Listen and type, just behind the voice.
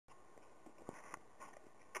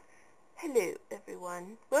Hello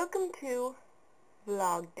everyone. Welcome to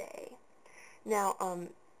Vlog Day. Now,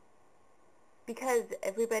 because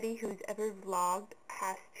everybody who's ever vlogged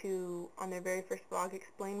has to, on their very first vlog,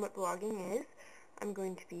 explain what vlogging is, I'm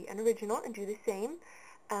going to be unoriginal and do the same.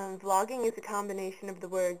 Vlogging is a combination of the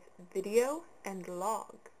words video and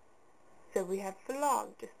log. So we have vlog,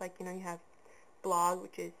 just like, you have blog,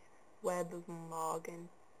 which is web log, and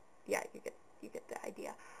yeah, you get the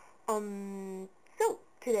idea. So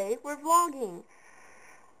today we're vlogging.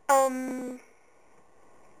 I'm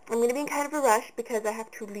going to be in kind of a rush because I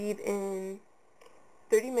have to leave in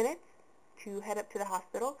 30 minutes to head up to the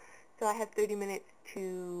hospital. So I have 30 minutes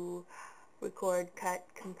to record, cut,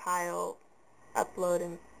 compile, upload,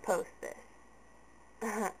 and post this.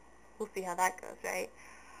 We'll see how that goes, right?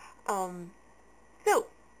 So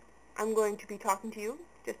I'm going to be talking to you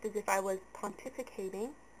just as if I was pontificating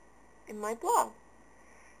in my blog.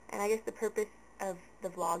 And I guess the purpose of the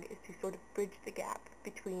vlog is to sort of bridge the gap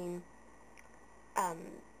between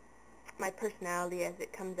my personality as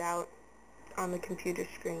it comes out on the computer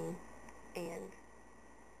screen and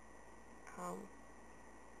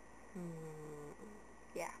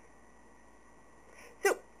yeah.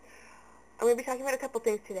 So I'm going to be talking about a couple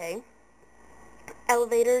things today.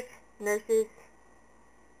 Elevators, nurses,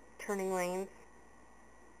 turning lanes,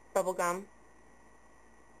 bubblegum.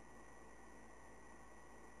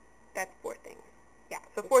 That's 4 things. Yeah,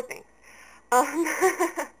 so 4 things.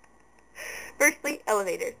 Firstly,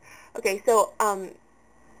 elevators. Okay, so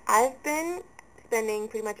I've been spending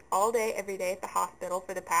pretty much all day, every day at the hospital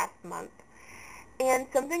for the past month. And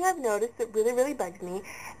something I've noticed that really, really bugs me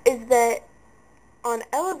is that on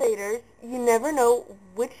elevators, you never know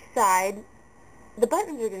which side the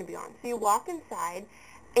buttons are going to be on. So you walk inside,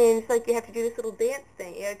 and it's like you have to do this little dance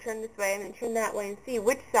thing. You got to turn this way and then turn that way and see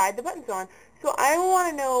which side the button's on. So I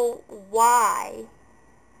want to know, why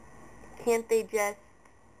can't they just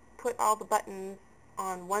put all the buttons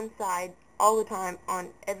on one side all the time on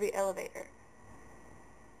every elevator?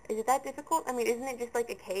 Is it that difficult? I mean, isn't it just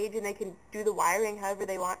like a cage and they can do the wiring however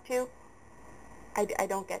they want to? I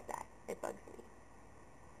don't get that. It bugs me.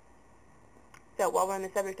 So while we're on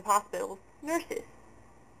the subject of hospitals, nurses.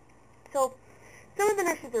 So some of the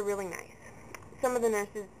nurses are really nice. Some of the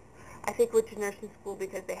nurses, I think, went to nursing school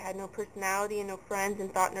because they had no personality and no friends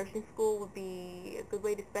and thought nursing school would be a good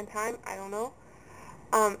way to spend time. I don't know.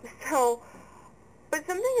 But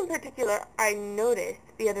something in particular I noticed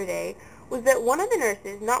the other day was that one of the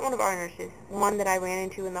nurses, not one of our nurses, one that I ran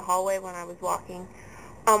into in the hallway when I was walking,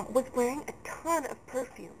 was wearing a ton of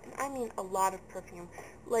perfume. And I mean a lot of perfume.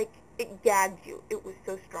 Like, it gagged you. It was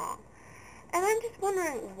so strong. And I'm just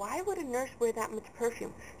wondering, why would a nurse wear that much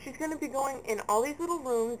perfume? She's going to be going in all these little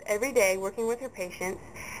rooms every day working with her patients.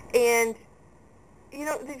 And,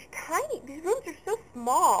 they're tiny. These rooms are so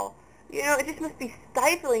small. It just must be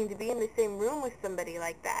stifling to be in the same room with somebody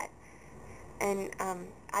like that. And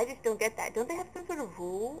I just don't get that. Don't they have some sort of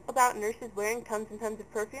rule about nurses wearing tons and tons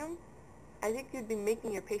of perfume? I think you'd be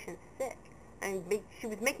making your patients sick. And she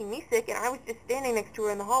was making me sick, and I was just standing next to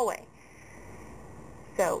her in the hallway.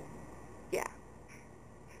 So, yeah.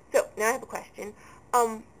 So, now I have a question.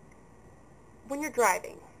 When you're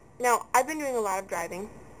driving, now, I've been doing a lot of driving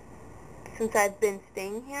since I've been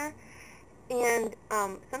staying here, and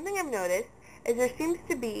something I've noticed is there seems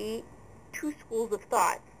to be 2 schools of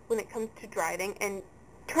thought when it comes to driving and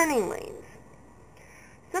turning lanes.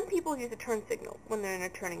 Some people use a turn signal when they're in a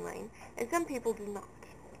turning lane, and some people do not.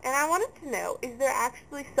 And I wanted to know, is there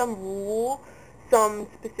actually some rule, some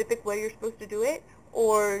specific way you're supposed to do it,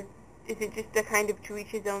 or is it just a kind of to each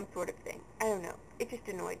his own sort of thing? I don't know. It just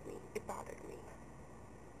annoyed me. It bothered me.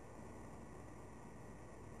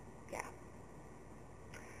 Yeah.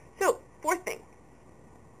 So, 4th thing.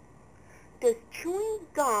 Does chewing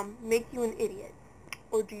gum make you an idiot?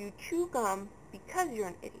 Or do you chew gum because you're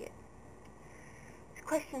an idiot? It's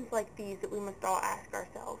questions like these that we must all ask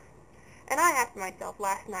ourselves. And I asked myself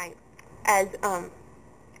last night as,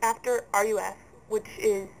 after RUF, which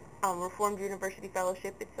is Reformed University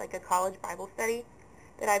Fellowship. It's like a college Bible study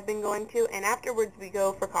that I've been going to, and afterwards we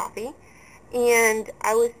go for coffee. And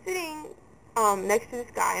I was sitting next to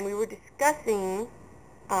this guy, and we were discussing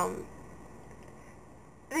the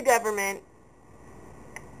government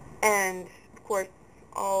and, of course,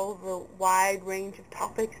 all the wide range of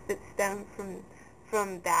topics that stem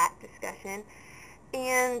from that discussion.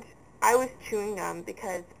 And I was chewing gum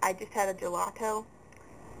because I just had a gelato,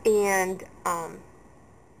 and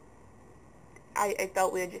I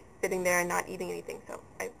felt weird just sitting there and not eating anything, so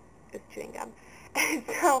I was chewing gum. And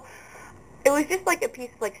so it was just like a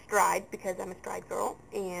piece of like Stride, because I'm a Stride girl,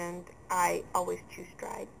 and I always chew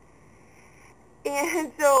Stride.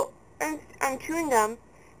 And so I'm chewing gum,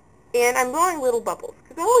 and I'm blowing little bubbles,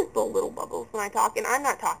 because I always blow little bubbles when I talk, and I'm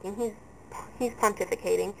not talking. He's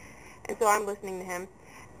pontificating, and so I'm listening to him.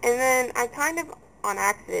 And then I kind of, on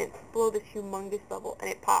accident, blow this humongous bubble, and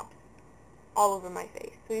it pops all over my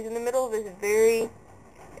face. So he's in the middle of this very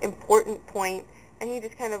important point, and he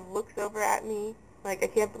just kind of looks over at me like, I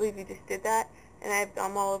can't believe you just did that, and I have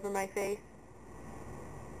gum all over my face.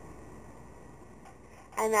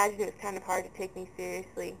 I imagine it was kind of hard to take me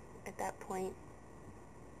seriously at that point.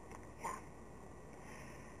 Yeah.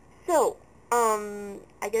 So,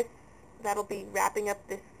 I guess that'll be wrapping up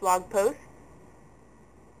this vlog post.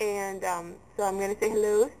 And so I'm going to say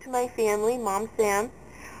hello to my family, Mom Sam,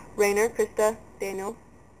 Rainer, Krista, Daniel,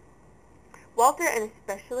 Walter, and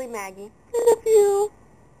especially Maggie. I love you.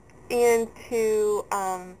 And to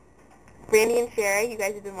Brandy and Sherry, you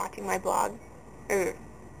guys have been watching my blog, or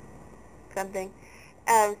something.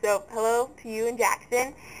 So hello to you and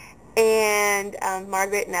Jackson, and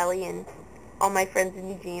Margaret and Ellie, and all my friends in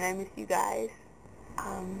Eugene. I miss you guys.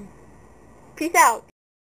 Peace out.